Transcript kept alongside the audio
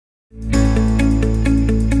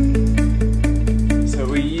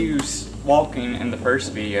walking in the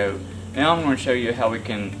first video. Now I'm going to show you how we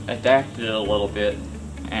can adapt it a little bit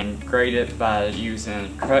and grade it by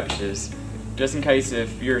using crutches. Just in case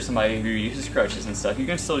if you're somebody who uses crutches and stuff, you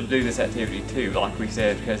can still do this activity too, like we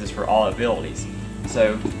said, because it's for all abilities.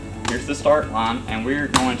 So here's the start line, and we're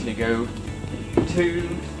going to go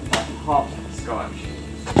to hopscotch.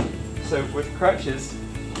 So with crutches,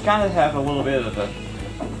 you kind of have a little bit of a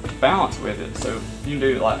balance with it. So you can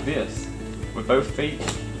do it like this. With both feet,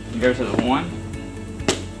 you go to the 1,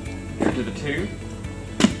 go to the 2,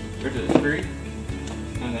 go to the 3,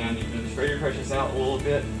 and then you can spread your crutches out a little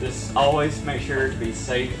bit. Just always make sure to be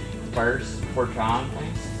safe first before trying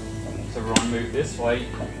things. So we're going to move this way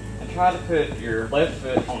and try to put your left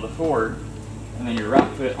foot on the 4 and then your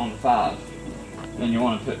right foot on the 5. Then you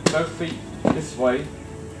want to put both feet this way,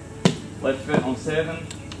 left foot on 7,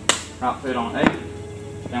 right foot on 8.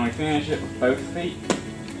 Then we finish it with both feet,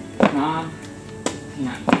 9,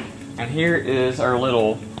 10. And here is our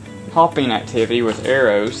little hopping activity with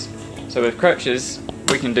arrows. So with crutches,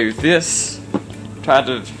 we can do this, try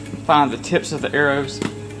to find the tips of the arrows,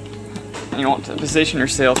 and you want to position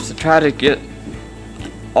yourself to try to get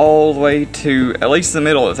all the way to at least the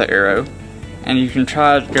middle of the arrow. And you can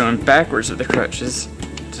try going backwards with the crutches.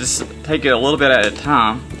 Just take it a little bit at a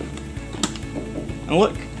time. And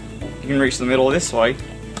look, you can reach the middle this way.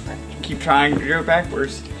 Keep trying to go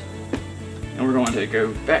backwards. And we're going to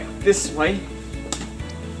go back this way.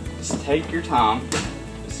 Just take your time.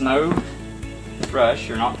 There's no rush.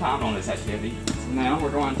 You're not timed on this activity. So now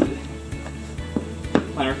we're going to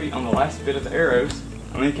plant our feet on the last bit of the arrows.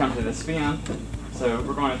 And then come to the spin. So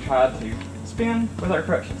we're going to try to spin with our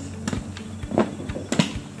crutches.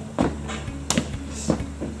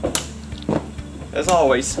 As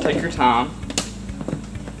always, take your time.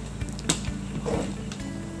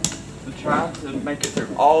 And try to make it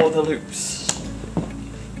through all the loops.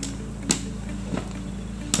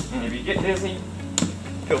 And if you get dizzy,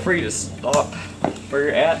 feel free to stop where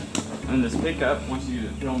you're at and just pick up once you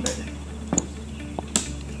feel better.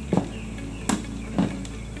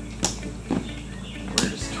 We're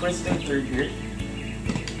just twisting through here.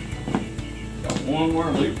 Got one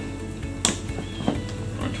more loop.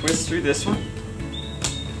 We're going to twist through this one.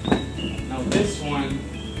 Now this one,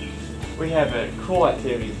 we have a cool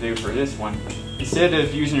activity to do for this one. Instead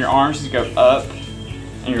of using your arms to go up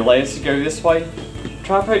and your legs to go this way,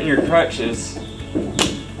 try putting your crutches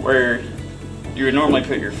where you would normally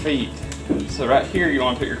put your feet. So right here, you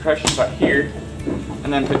want to put your crutches right here,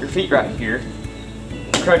 and then put your feet right here,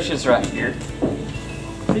 crutches right here,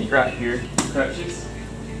 feet right here, crutches,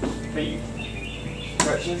 feet,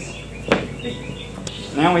 crutches,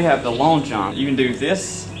 feet. Now we have the long jump. You can do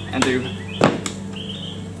this and do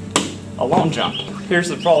a long jump. Here's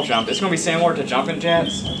the fall jump. It's going to be similar to jumping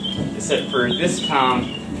jacks, except for this time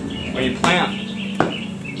when you plant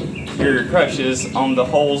your crutches on the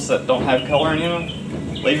holes that don't have coloring in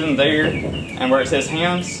them, leave them there, and where it says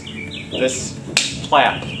hands, this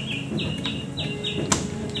clap.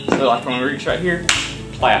 So like when we reach right here,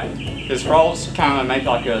 clap. Because frogs kind of make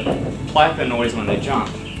like a clapping noise when they jump.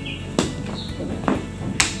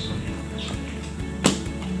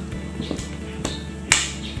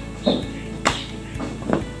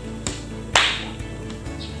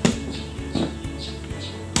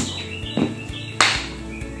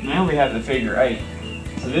 Now we have the figure 8.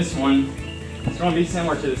 So this one is going to be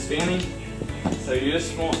similar to the spinning. So you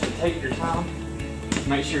just want to take your time,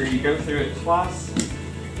 make sure you go through it twice.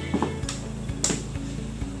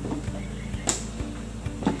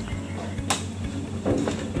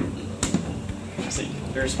 See,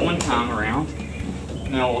 there's one time around.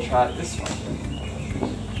 Now we'll try it this way.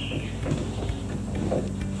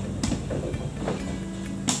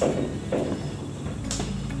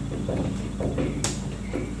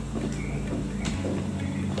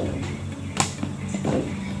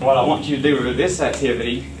 What I want you to do with this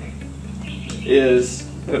activity is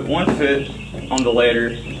put one foot on the ladder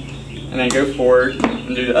and then go forward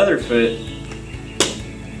and do the other foot.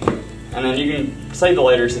 And then you can say the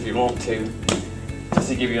letters if you want to, just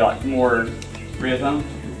to give you like more rhythm.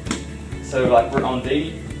 So like we're on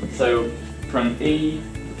D, so from E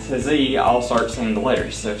to Z, I'll start saying the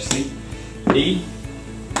letters. So C, E,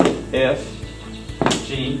 F,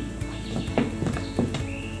 G,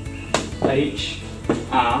 H,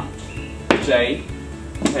 I, J,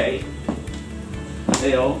 K,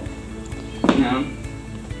 L, M,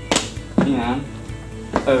 N,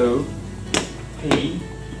 O, P,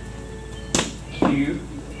 Q,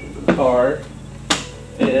 R,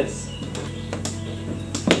 S,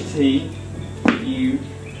 T, U,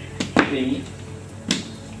 V,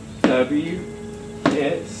 W,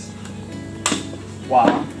 X,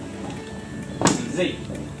 Y, Z.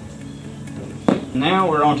 Now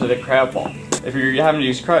we're on to the crab walk. If you're having to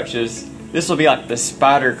use crutches, this will be like the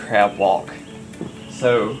spider crab walk.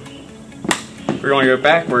 So we're going to go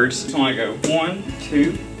backwards. So I'm going to go 1,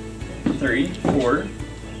 2, 3, 4.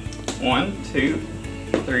 1, 2,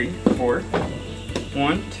 3, 4.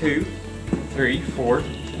 1, 2, 3, 4.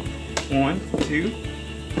 1, 2,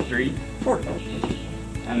 3, 4.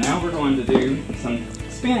 And now we're going to do some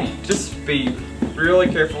spinning. Just be really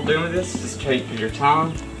careful doing this. Just take your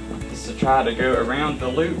time just to try to go around the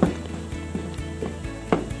loop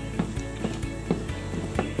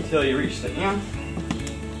until you reach the end.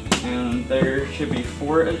 And there should be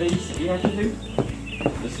 4 of these that you have to do.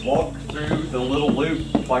 Just walk through the little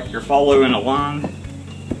loop like you're following a line.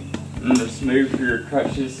 And just move your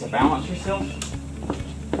crutches to balance yourself.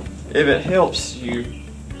 If it helps you,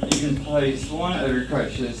 you can place one of your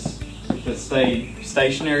crutches to stay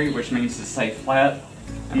stationary, which means to stay flat,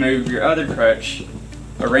 and move your other crutch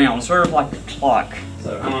around, sort of like a clock.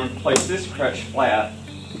 So I'm going to place this crutch flat.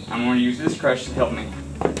 I'm going to use this crutch to help me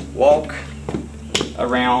walk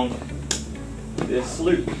around this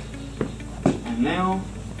loop. And now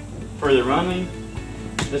for the running,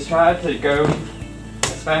 just try to go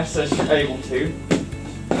as fast as you're able to,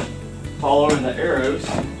 following the arrows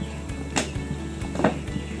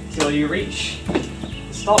till you reach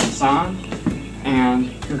the stop sign,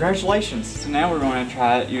 and congratulations. So now we're going to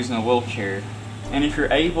try it using a wheelchair. And if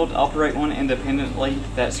you're able to operate one independently,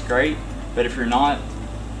 that's great. But if you're not,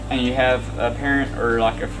 and you have a parent or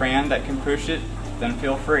like a friend that can push it, then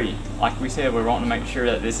feel free. Like we said, we want to make sure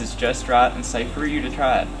that this is just right and safe for you to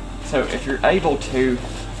try it. So if you're able to,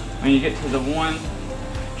 when you get to the 1,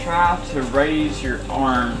 try to raise your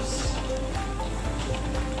arms.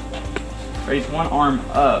 Raise one arm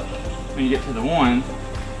up when you get to the 1.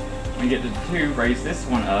 When you get to the 2, raise this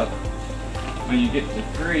one up. When you get to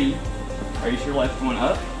 3, raise your left one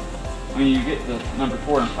up. When you get to number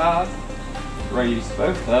 4 and 5, raise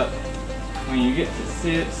both up. When you get to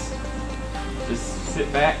 6, just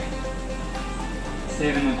sit back.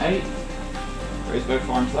 7 and 8, raise both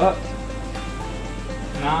arms up.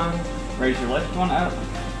 9, raise your left one up.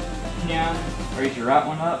 10, raise your right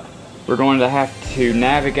one up. We're going to have to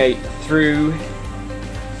navigate through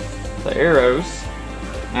the arrows.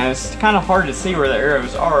 And it's kind of hard to see where the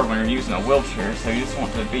arrows are when you're using a wheelchair, so you just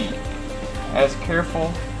want to be as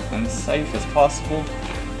careful and safe as possible.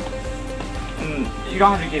 And you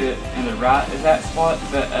don't have to get it in the right exact spot,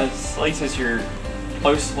 but at least as you're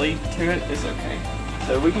closely to it, it's okay.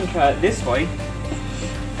 So we can try it this way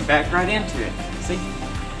and back right into it. See?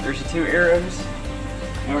 There's the 2 arrows.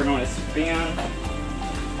 And we're going to spin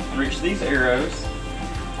and reach these arrows,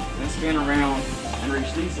 then spin around and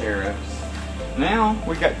reach these arrows. Now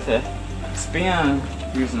we got to spin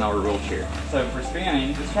using our wheelchair. So for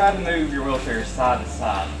spinning, just try to move your wheelchair side to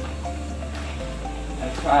side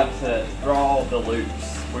and try to draw the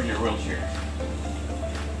loops with your wheelchair.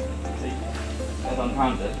 See, as I'm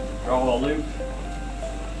trying to draw a loop,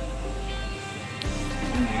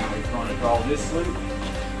 and now we're going to draw this loop,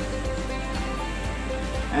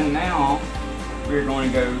 and now we're going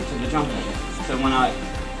to go to the jumping. So when I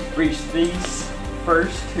reach these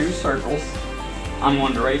first 2 circles, I'm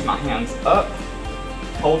going to raise my hands up,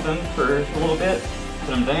 hold them for a little bit,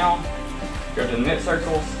 put them down, go to the next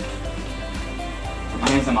circles, put my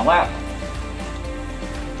hands in my lap.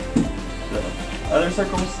 The other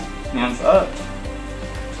circles, hands up.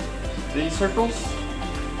 These circles,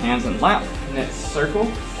 hands in lap. Next circle,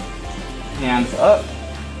 hands up.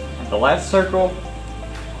 At the last circle,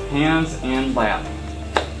 hands in lap.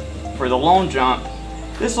 For the long jump,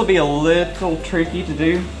 this will be a little tricky to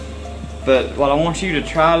do, but what I want you to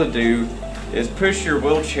try to do is push your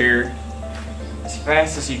wheelchair as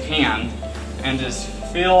fast as you can and just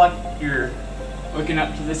feel like you're looking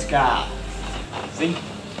up to the sky. See?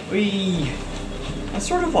 Whee! It's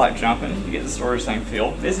sort of like jumping. You get the sort of same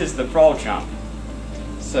feel. This is the frog jump.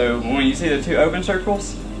 So when you see the 2 open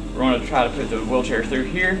circles, we're going to try to put the wheelchair through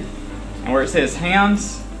here, and where it says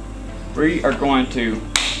hands, we are going to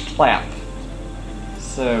clap.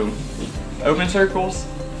 So open circles,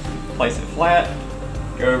 place it flat,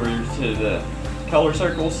 go over to the color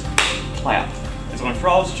circles, clap. Because when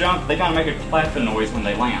frogs jump, they kind of make a clapping noise when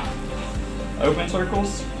they land. Open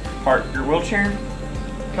circles, park your wheelchair.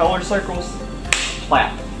 Color circles,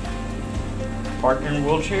 clap. Park your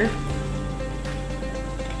wheelchair,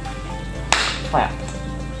 clap.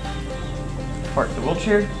 Park the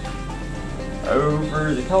wheelchair,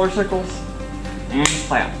 over the color circles, and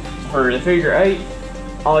clap. For the figure 8,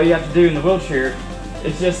 all you have to do in the wheelchair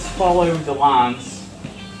is just follow the lines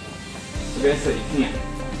the best that you can.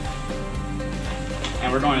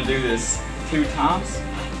 And we're going to do this 2 times.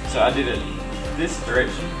 So I did it this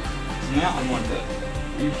direction. So now I'm going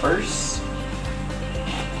to reverse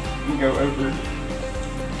and go over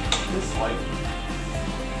this way.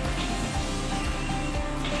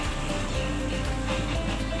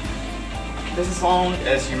 Just as long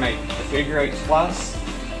as you make the figure 8 twice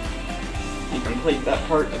and complete that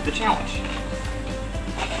part of the challenge.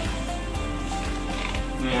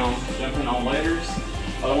 Now, jumping on letters,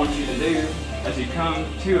 what I want you to do as you come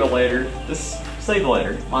to a letter, just say the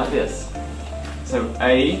letter like this. So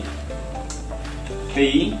A,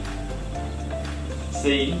 B,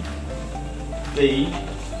 C, D,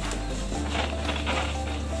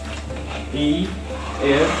 E,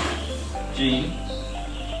 F, G,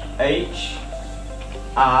 H,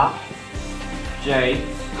 I, J,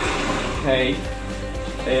 K,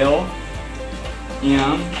 L,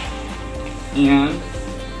 M, N,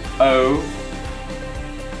 O,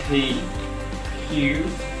 P, Q,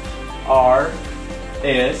 R,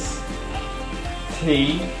 S,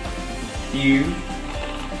 T, U,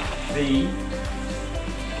 V,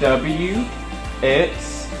 W,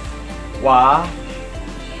 X, Y,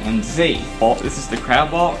 and Z. This is the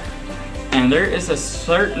crab walk, and there is a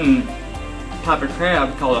certain type of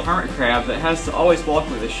crab called a hermit crab that has to always walk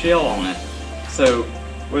with a shell on it. So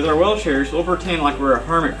with our wheelchairs, we'll pretend like we're a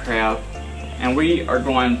hermit crab, and we are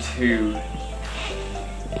going to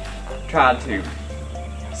try to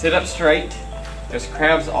sit up straight, because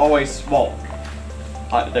crabs always walk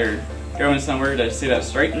like they're going somewhere. They sit up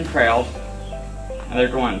straight and proud, and they're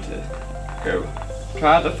going to go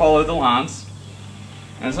try to follow the lines.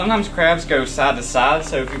 And sometimes crabs go side to side,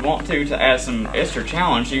 so if you want to add some extra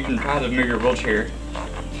challenge, you can try to move your wheelchair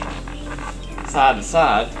side to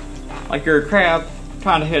side, like you're a crab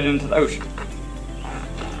trying to head into the ocean.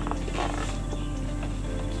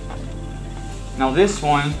 Now this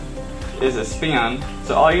one is a spin,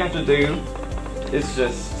 so all you have to do is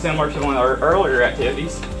just similar to one of our earlier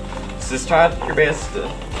activities. Just try your best to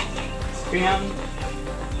spin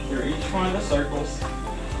through each one of the circles,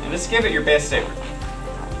 and just give it your best effort.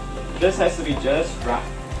 This has to be just right.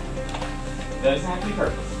 It doesn't have to be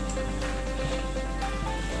perfect.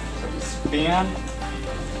 So we spin.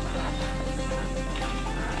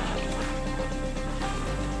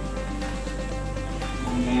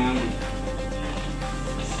 And then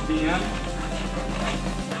we spin.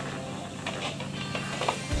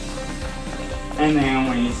 And then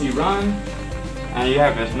when you see run, and you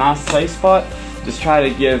have a nice safe spot, just try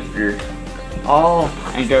to give your all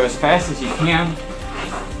and go as fast as you can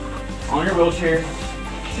on your wheelchair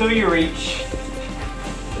till you reach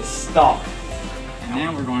the stop. And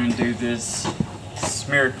now we're going to do this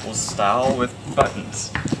miracle style with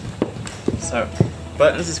buttons. So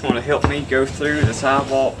buttons is going to help me go through the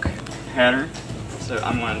sidewalk pattern. So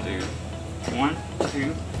I'm going to do 1,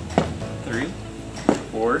 2, 3,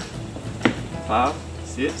 4, 5,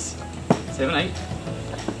 6, 7, 8,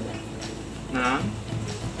 9,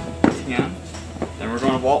 10. Then we're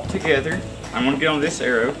going to walk together. I'm going to get on this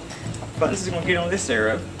arrow. Buttons is going to get on this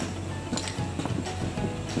arrow.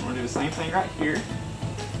 I'm going to do the same thing right here.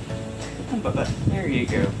 There you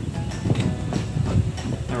go.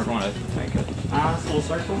 Then we're going to make a nice little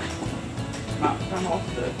circle. Might come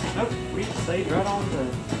off the, nope, we stayed right on the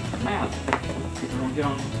map. We're going to get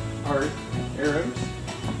on our arrows.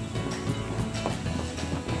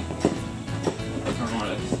 We're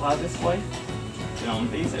going to slide this way. Get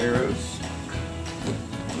on these arrows.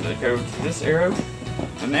 I'm going to go to this arrow.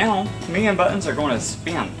 And now, me and Buttons are going to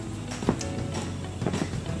spin.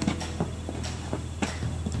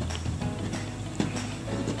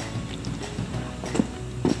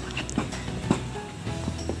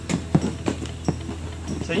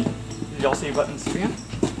 See? Did y'all see Buttons spin?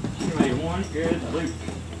 She made one good loop.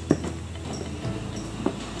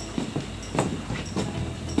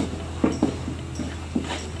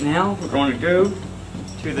 Now we're going to go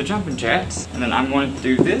to the jumping jacks, and then I'm going to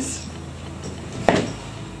do this.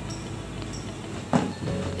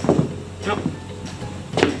 Jump.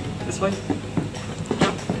 This way.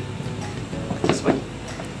 Jump. This way.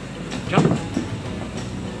 Jump.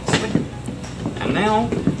 This way. And now,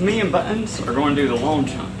 me and Buttons are going to do the long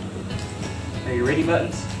jump. Are you ready,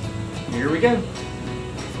 Buttons? Here we go.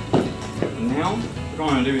 And now, we're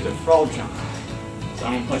going to do the frog jump. So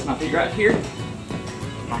I'm going to place my feet right here.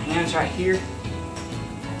 My hands right here.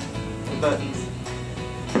 The Buttons.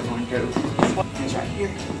 I'm going to go this way. Hands right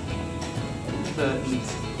here. Buttons.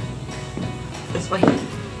 This way.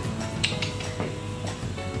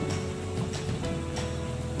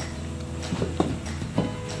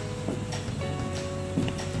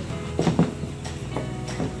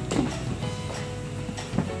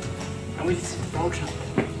 And we just frog jump.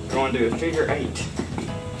 We're going to do a figure 8.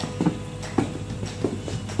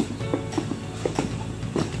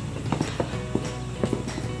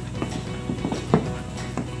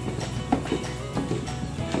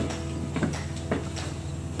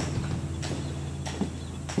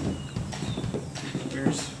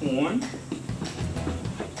 Here's one.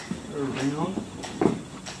 Around.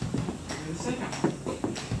 And the second one.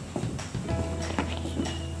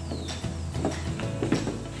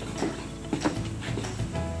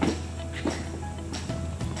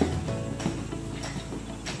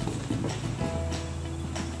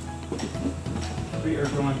 We are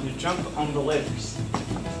going to jump on the letters.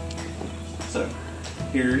 So,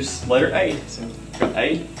 here's letter A. So, we've got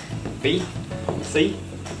A, B, C,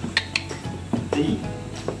 D,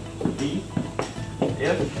 E,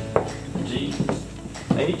 F, G,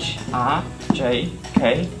 H, I, J,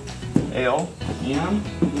 K, L, M,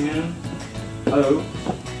 N, O,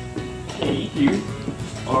 P, Q,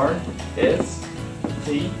 R, S,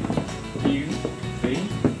 T, U, V,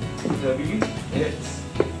 W, X,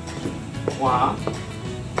 Y,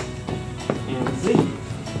 and Z.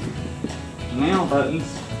 Now,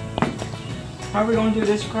 Buttons, how are we going to do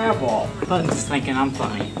this crab walk? Buttons is thinking I'm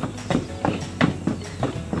funny.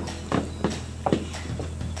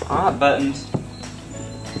 Alright, Buttons.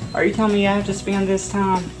 Are you telling me I have to spin this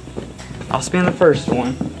time? I'll spin the first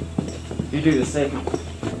one. You do the second one.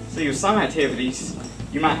 See, with some activities,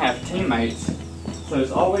 you might have teammates, so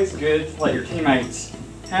it's always good to let your teammates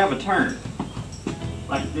have a turn.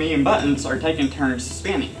 Like me and Buttons are taking turns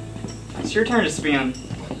spinning. It's your turn to spin.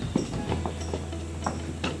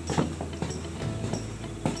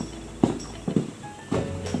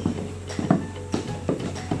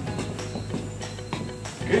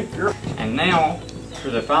 Good girl. And now, for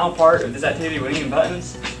the final part of this activity with me and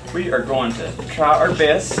Buttons, we are going to try our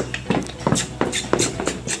best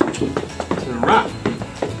to run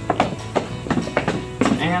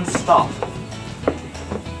and stop.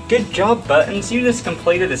 Good job, Buttons. You just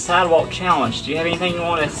completed the Sidewalk challenge. Do you have anything you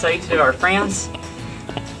want to say to our friends?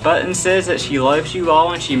 Buttons says that she loves you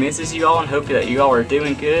all and she misses you all and hope that you all are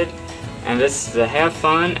doing good. And this is to have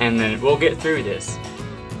fun, and then we'll get through this.